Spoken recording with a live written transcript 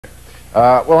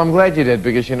Well, I'm glad you did,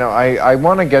 because, you know, I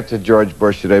want to get to George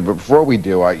Bush today, but before we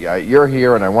do, you're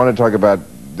here, and I want to talk about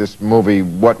this movie,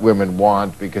 What Women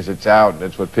Want, because it's out, and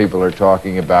it's what people are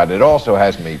talking about. It also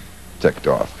has me ticked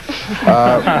off.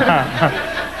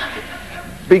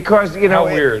 Because, you know...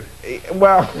 How weird.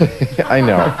 Well, I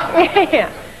know.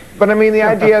 Yeah. But I mean, the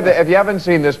idea that if you haven't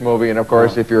seen this movie, and of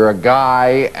course, if you're a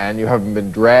guy and you haven't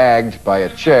been dragged by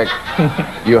a chick,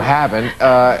 you haven't.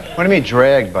 What do you mean,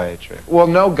 dragged by a chick? Well,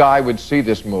 no guy would see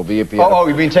this movie if he. Oh,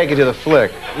 you mean taken to the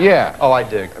flick? Yeah. Oh, I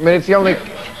dig. I mean,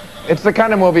 it's the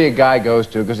kind of movie a guy goes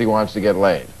to because he wants to get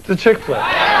laid. It's a chick flick.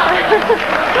 Right.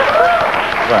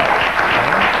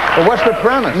 But what's the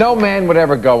premise? No man would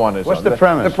ever go on his own. What's the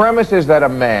premise? The premise is that a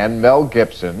man, Mel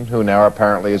Gibson, who now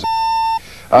apparently is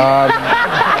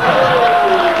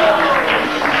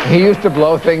he used to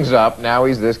blow things up, now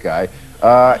he's this guy,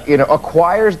 you know,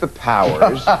 acquires the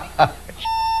powers to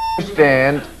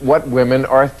understand what women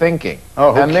are thinking.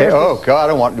 Oh, okay. Oh, God, I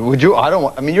don't want,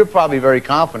 I mean, you're probably very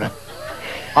confident.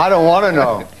 I don't want to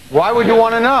know. Why would you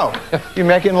want to know? You're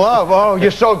making love. Oh,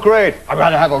 you're so great. I'd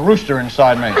rather have a rooster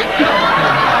inside me.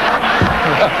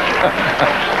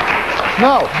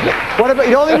 No. What about,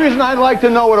 the only reason I'd like to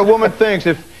know what a woman thinks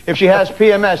if she has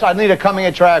PMS, I'd need a coming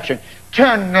attraction.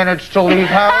 10 minutes to leave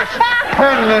house.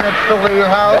 10 minutes to leave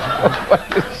house.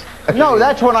 No,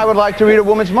 that's when I would like to read a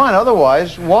woman's mind.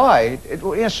 Otherwise, why? You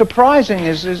know, surprising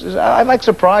is I like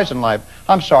surprise in life.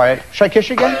 I'm sorry. Should I kiss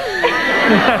you again?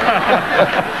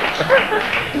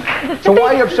 So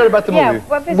why are you upset about the movie?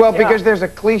 Well, because there's a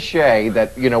cliche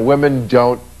that, you know, women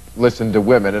don't listen to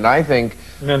women, and I think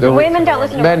women don't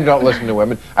listen to women. Men don't listen to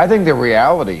women. I think the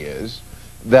reality is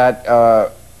that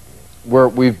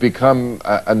we've become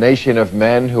a nation of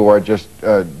men who are just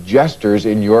jesters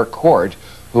in your court,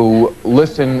 who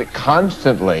listen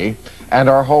constantly, and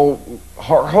our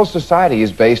whole society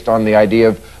is based on the idea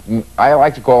of, I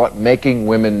like to call it, making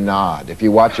women nod. If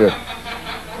you watch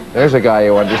there's a guy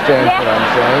who understands what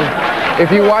I'm saying. If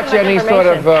you watch any sort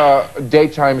of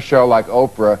daytime show like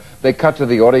Oprah, they cut to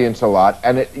the audience a lot,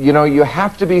 and you know, you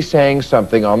have to be saying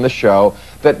something on the show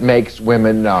that makes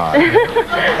women nod.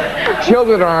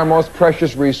 Children are our most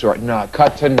precious resource.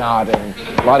 Cut to nodding.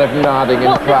 A lot of nodding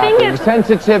and clapping.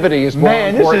 Sensitivity is more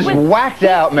important. This is whacked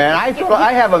out, man.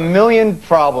 I have a million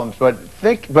problems, but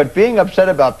being upset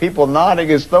about people nodding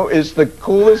is the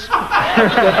coolest,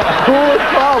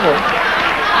 problem.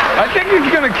 I think he's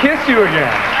going to kiss you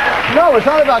again. No, it's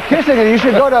not about kissing. You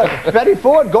should go to Betty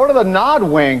Ford. Go to the nod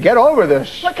wing. Get over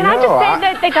this. Well, can I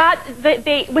just say that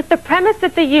with the premise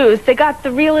that they used, they got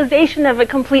the realization of it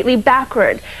completely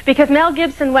backward. Because Mel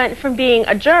Gibson went from being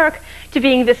a jerk to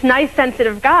being this nice,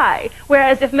 sensitive guy.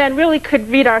 Whereas if men really could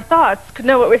read our thoughts, could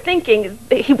know what we're thinking,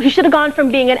 he should have gone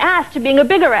from being an ass to being a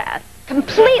bigger ass.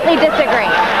 Completely disagree.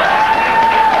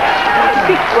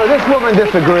 Well, this woman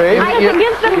disagrees. You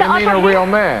mean a real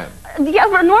man? Yeah,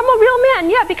 a normal real man,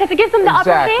 yeah, because it gives them the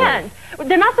upper hand.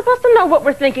 They're not supposed to know what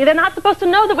we're thinking. They're not supposed to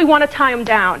know that we want to tie them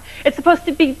down. It's supposed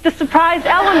to be the surprise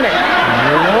element.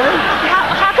 Really?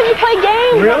 How can you play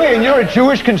games? Really? And you're a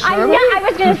Jewish conservative? I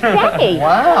was going to say.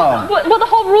 Wow. Well, the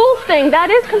whole rules thing, that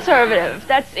is conservative.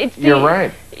 You're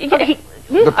right.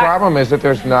 The problem is that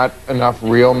there's not enough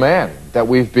real men, that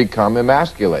we've become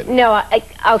emasculated. No,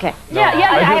 okay. Yeah,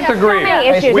 I disagree.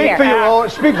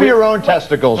 Speak for your own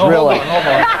testicles, really. Hold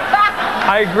on.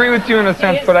 I agree with you in a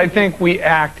sense, but I think we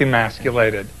act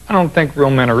emasculated. I don't think real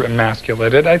men are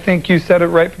emasculated. I think you said it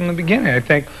right from the beginning. I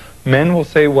think men will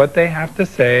say what they have to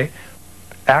say,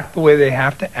 act the way they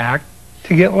have to act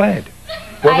to get laid.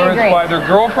 Whether it's by their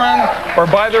girlfriends or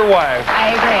by their wives. I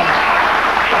agree.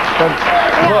 But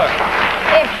look,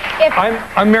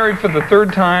 I'm married for the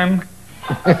third time.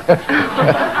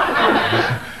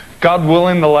 God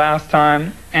willing, the last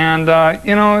time. And,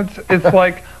 you know, it's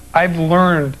like I've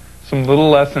learned some little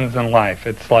lessons in life.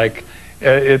 It's like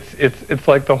it's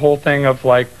like the whole thing of,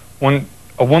 like, when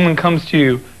a woman comes to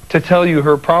you to tell you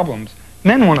her problems,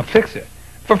 men want to fix it.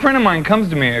 If a friend of mine comes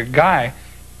to me, a guy,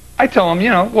 I tell him, you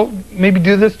know, well, maybe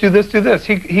do this, do this, do this.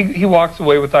 He walks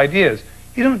away with ideas.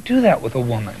 You don't do that with a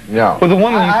woman. No. With a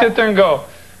woman, you sit there and go,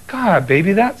 God,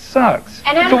 baby, that sucks.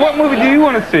 So what movie do you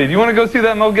want to see? Do you want to go see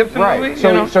that Mel Gibson movie?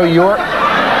 So you're...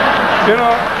 You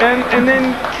know, and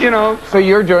then, you know... So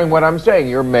you're doing what I'm saying.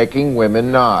 You're making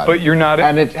women nod. But you're not...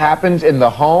 And it happens in the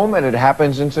home, and it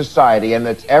happens in society, and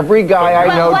it's every guy I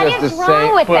know does the same... What is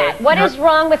wrong with that? What is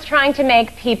wrong with trying to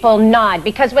make people nod?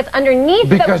 Because what's underneath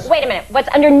wait a minute. What's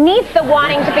underneath the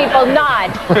wanting to people nod?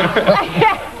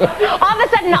 All of a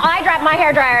sudden, I dropped my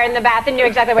hairdryer in the bath and knew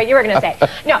exactly what you were going to say.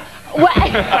 No. What? No,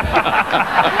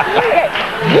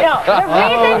 the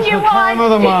reason you want... It's the time of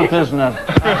the month, isn't it?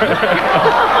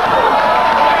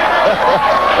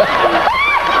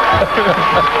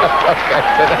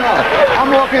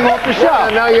 I'm walking off the show.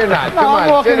 No, you're not. Come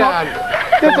on, sit down.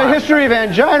 There's a history of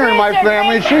angina in my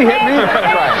family. She hit me.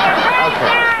 Right.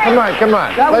 Okay. Come on, come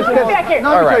on. Let's get.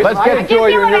 All right, let's get. Enjoy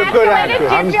you. You're a good actor.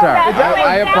 I'm sorry.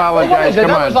 I apologize.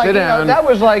 Come on, sit down. That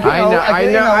was like, I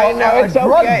know. It's okay.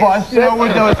 Drug bust, you know,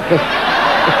 with those.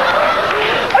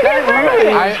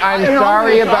 I'm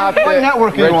sorry about the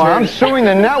networking law. I'm suing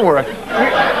the network.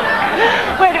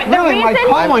 Wait, really, my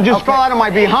colon just fell out of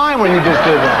my behind when you just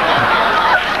did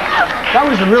that. That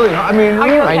was really, I mean,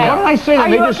 really, okay? What did I say that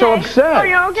made you so upset? Are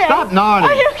you okay? Stop nodding.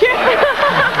 Are you okay?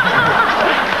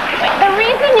 The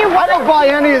reason you I want don't buy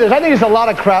any of this. I think it's a lot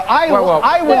of crap. I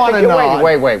want to nod.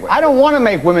 Wait. I don't want to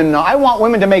make women nod. I want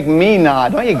women to make me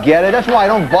nod. Don't you get it? That's why I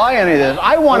don't buy any of this.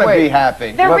 I want to be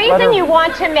happy. The reason you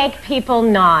want to make people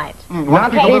nod.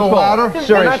 Not a little louder?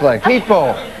 Seriously.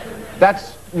 People.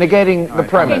 That's negating the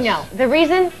premise. Okay, no. The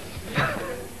reason...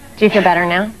 Do you feel better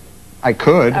now? I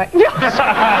could. Okay.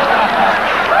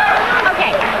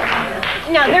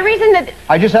 No, the reason that...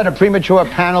 I just had a premature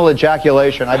panel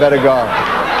ejaculation. I better go.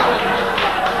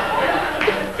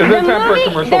 Is there time for a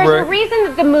commercial break? There's a reason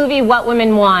that the movie What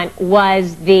Women Want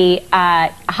was the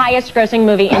highest grossing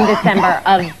movie in December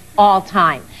of all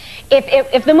time.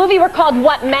 If the movie were called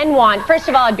What Men Want, first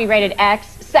of all, it'd be rated X.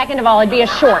 Second of all, it'd be a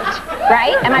short,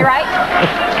 right? Am I right?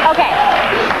 Okay.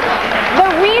 The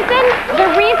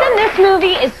reason this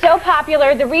movie is so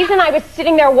popular, the reason I was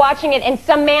sitting there watching it and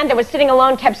some man that was sitting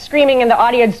alone kept screaming in the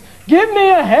audience, "Give me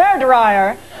a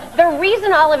hairdryer," the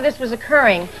reason all of this was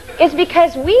occurring is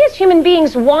because we as human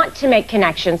beings want to make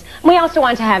connections. We also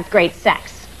want to have great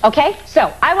sex, okay? So,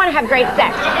 I want to have great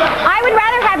sex. I would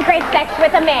rather have great sex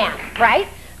with a man, right?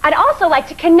 I'd also like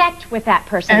to connect with that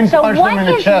person. And so punch them in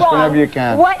the chest whenever you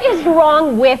can. What is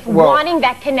wrong with wanting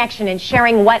that connection and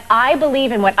sharing what I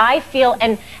believe and what I feel,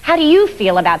 and how do you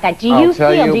feel about that? Do you I'll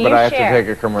tell you, do but you I have share? to take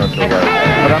a commercial break.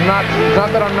 But I'm not, it's not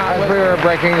that I'm not, as we were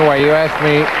breaking away, you asked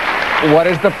me, what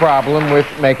is the problem with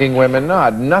making women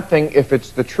nod? Nothing if it's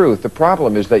the truth. The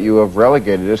problem is that you have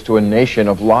relegated us to a nation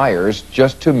of liars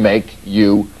just to make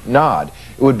you nod.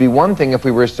 It would be one thing if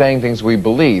we were saying things we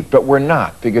believe, but we're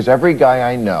not, because every guy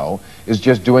I know is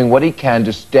just doing what he can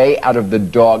to stay out of the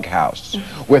doghouse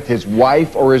with his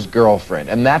wife or his girlfriend.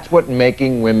 And that's what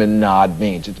making women nod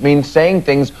means. It means saying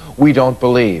things we don't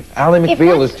believe. Ally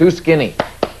McBeal is too skinny.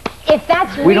 If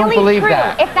that's We don't really believe true,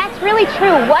 that. if that's really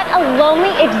true, what a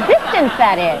lonely existence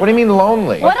that is. What do you mean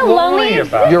lonely? What a lonely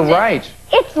existence. You're right.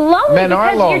 It's lonely. Men are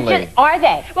because lonely. You're just, are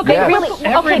they? Well, They yes. really,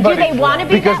 okay, do they want to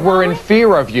be Because that we're lonely? in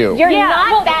fear of you. You're Yeah,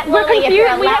 not well, that we're lonely if you're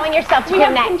confused. allowing yourself to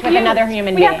connect with another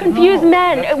human We being. have confused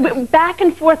men, back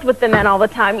and forth with the men all the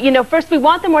time. You know, first we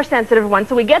want the more sensitive one,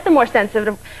 so we get the more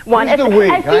sensitive one. Who's the we?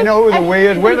 I know who the we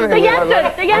is. Where do they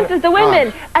live? The youngsters, the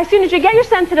women. As soon as you get your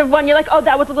sensitive one, you're like, oh,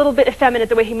 that was a little bit effeminate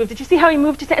the way he moved. Did you see how he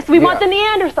moved? So we want the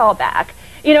Neanderthal back.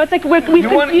 You know, it's like we've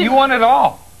confused. You want it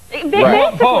all.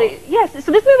 Basically, yes.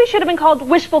 So this movie should have been called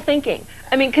Wishful Thinking.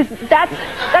 I mean, because that's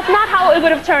not how it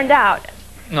would have turned out.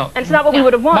 No. And it's not what we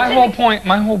would have wanted.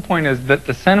 My whole point is that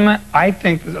the sentiment, I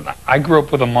think, I grew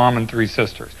up with a mom and 3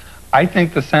 sisters. I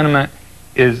think the sentiment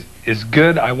is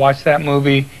good. I watched that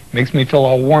movie, makes me feel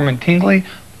all warm and tingly.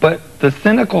 But the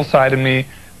cynical side of me,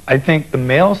 I think the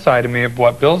male side of me of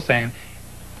what Bill's saying,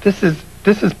 this is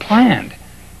planned.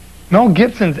 Mel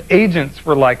Gibson's agents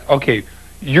were like, okay,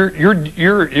 your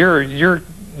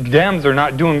Dems are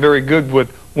not doing very good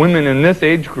with women in this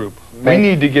age group. We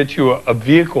need to get you a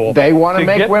vehicle. They want to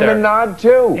make women nod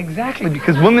too. Exactly,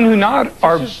 because women who nod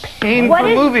are paying for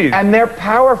movies. And they're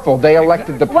powerful. They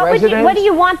elected the president. What do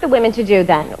you want the women to do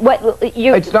then?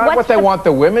 It's not what they want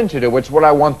the women to do, it's what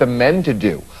I want the men to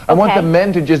do. I want the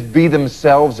men to just be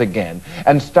themselves again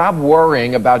and stop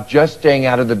worrying about just staying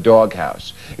out of the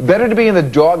doghouse. Better to be in the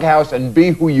doghouse and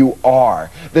be who you are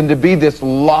than to be this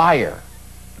liar.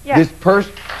 Yeah. This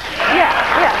person.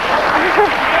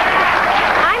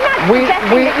 We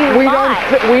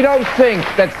don't think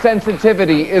that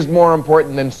sensitivity is more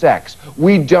important than sex.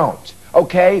 We don't.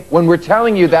 Okay? When we're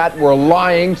telling you that, we're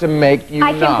lying to make you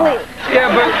nod.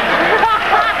 Yeah, but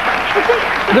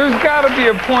there's got to be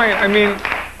a point. I mean,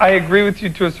 I agree with you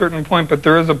to a certain point, but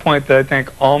there is a point that I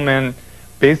think all men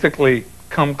basically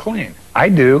come clean. I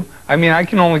do. I mean, I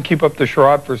can only keep up the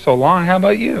charade for so long. How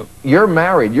about you? You're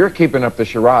married. You're keeping up the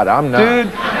charade. I'm not.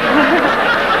 Dude.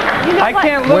 I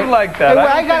can't live like that.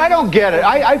 I don't get it.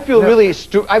 I feel really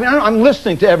stupid. I mean, I'm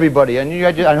listening to everybody, and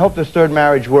I hope this third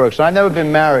marriage works. I've never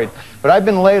been married, but I've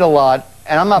been laid a lot,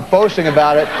 and I'm not boasting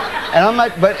about it. And I'm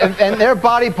not, and their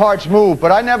body parts move,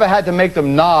 but I never had to make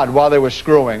them nod while they were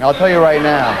screwing. I'll tell you right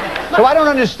now. So I don't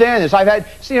understand this. I've had,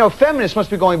 you know, feminists must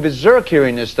be going berserk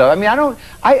hearing this stuff. I mean,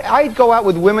 I go out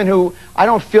with women who I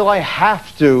don't feel I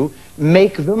have to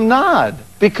make them nod.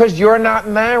 Because you're not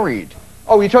married.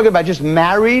 Oh, you're talking about just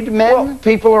married men? Well,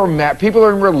 people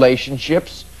are in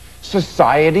relationships.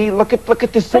 Society, look at the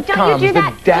sitcoms.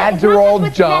 The dads are all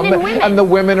dumb and the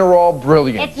women are all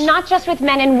brilliant. It's not just with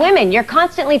men and women. You're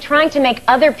constantly trying to make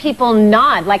other people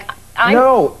nod. Like,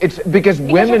 no, it's because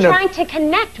women you're trying to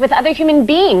connect with other human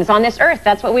beings on this earth.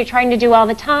 That's what we're trying to do all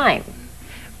the time.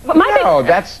 No,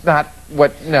 that's not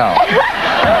what. No,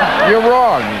 you're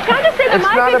wrong. It's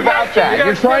not about that.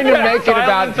 You're trying to make it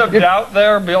about. Doubt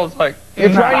there, Bill's like.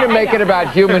 You're trying to make it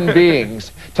about human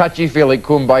beings, touchy-feely,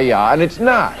 kumbaya, and it's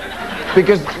not.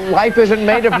 Because life isn't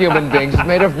made of human beings, it's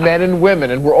made of men and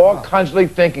women, and we're all constantly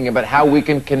thinking about how we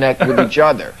can connect with each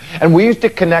other. And we used to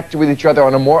connect with each other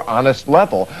on a more honest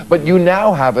level, but you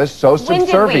now have us so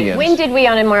subservient. When did we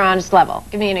on a more honest level?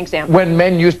 Give me an example. When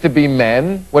men used to be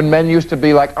men, when men used to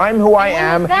be like, I'm who I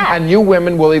am, and you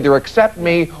women will either accept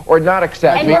me or not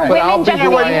accept me, but I'll be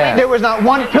who I am. There was not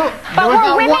one pill. But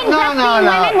were women just being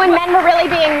women when men were really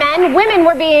being men? Women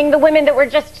were being the women that were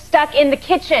just stuck in the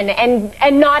kitchen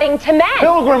and nodding to men.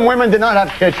 Pilgrim women did not have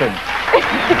kitchens.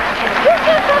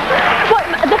 Well,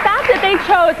 the fact that they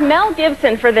chose Mel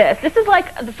Gibson for this is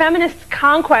like the feminist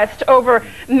conquest over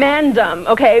mandom,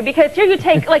 okay? Because here you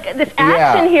take like this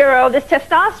action hero, this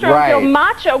testosterone-filled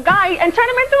macho guy, and turn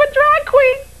him into a drag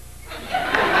queen.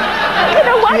 You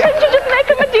know, why couldn't you just make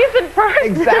him a decent person?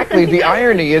 Exactly. The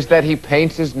irony is that he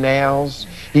paints his nails,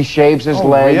 he shaves his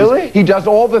legs. Really? He does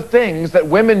all the things that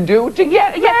women do to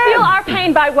get men. Feel our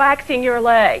pain by waxing your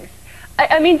legs.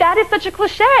 I mean, that is such a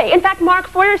cliche. In fact, Mark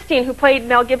Feuerstein, who played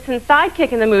Mel Gibson's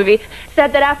sidekick in the movie,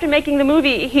 said that after making the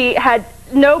movie, he had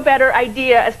no better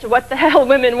idea as to what the hell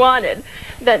women wanted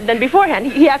than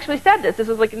beforehand. He actually said this. This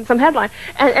was like in some headline.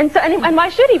 And why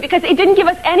should he? Because it didn't give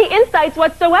us any insights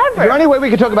whatsoever. Is there any way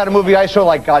we could talk about a movie I saw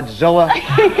like Godzilla?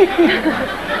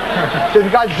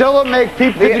 Did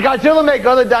Godzilla make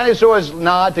other dinosaurs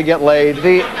nod to get laid?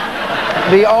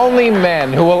 The only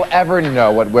men who will ever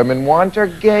know what women want are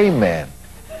gay men.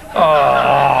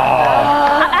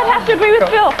 I'd have to agree with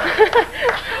Phil.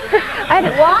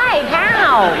 Why?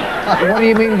 How? What do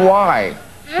you mean, why?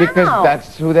 Because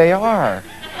that's who they are.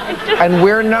 And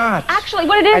we're not. Actually,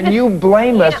 what it is... And you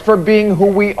blame us for being who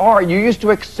we are. You used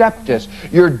to accept us.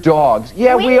 You're dogs.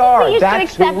 Yeah, we are.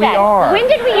 That's who we are. When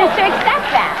did we used to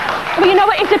accept that? Well, you know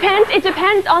what? It depends. It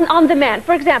depends on the man.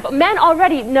 For example, men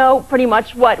already know pretty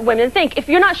much what women think. If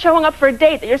you're not showing up for a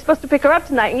date that you're supposed to pick her up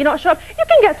tonight and you don't show up, you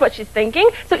can guess what she's thinking.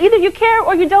 So either you care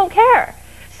or you don't care.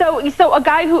 So a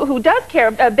guy who does care,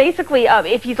 basically,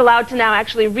 if he's allowed to now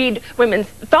actually read women's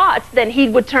thoughts, then he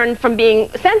would turn from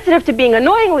being sensitive to being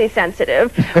annoyingly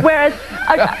sensitive, whereas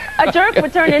a jerk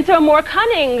would turn into a more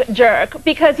cunning jerk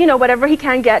because, you know, whatever he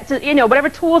can get, whatever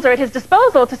tools are at his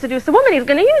disposal to seduce a woman, he's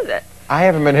going to use it. I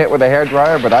haven't been hit with a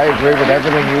hairdryer, but I agree with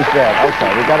everything you said.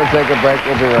 Okay, we got to take a break.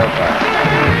 We'll be right back.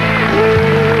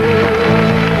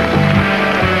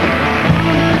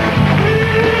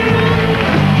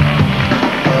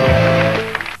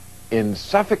 In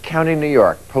Suffolk County, New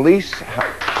York, police have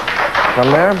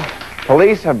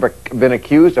been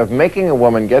accused of making a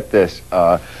woman, get this,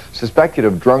 suspected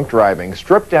of drunk driving,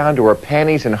 strip down to her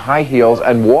panties and high heels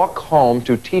and walk home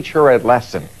to teach her a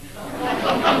lesson.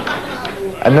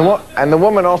 And the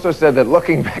woman also said that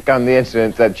looking back on the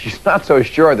incident that she's not so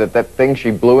sure that that thing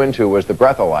she blew into was the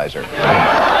breathalyzer.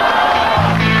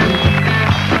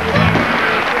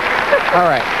 All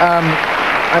right.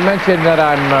 I mentioned that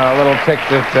I'm a little ticked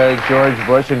at George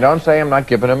Bush, and don't say I'm not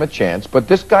giving him a chance, but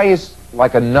this guy is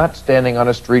like a nut standing on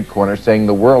a street corner saying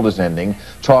the world is ending,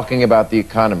 talking about the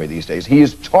economy these days. He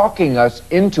is talking us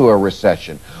into a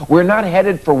recession. We're not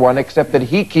headed for one, except that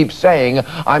he keeps saying,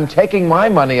 I'm taking my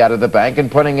money out of the bank and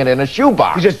putting it in a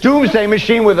shoebox. He's a doomsday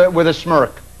machine with a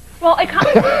smirk. Well,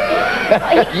 economists...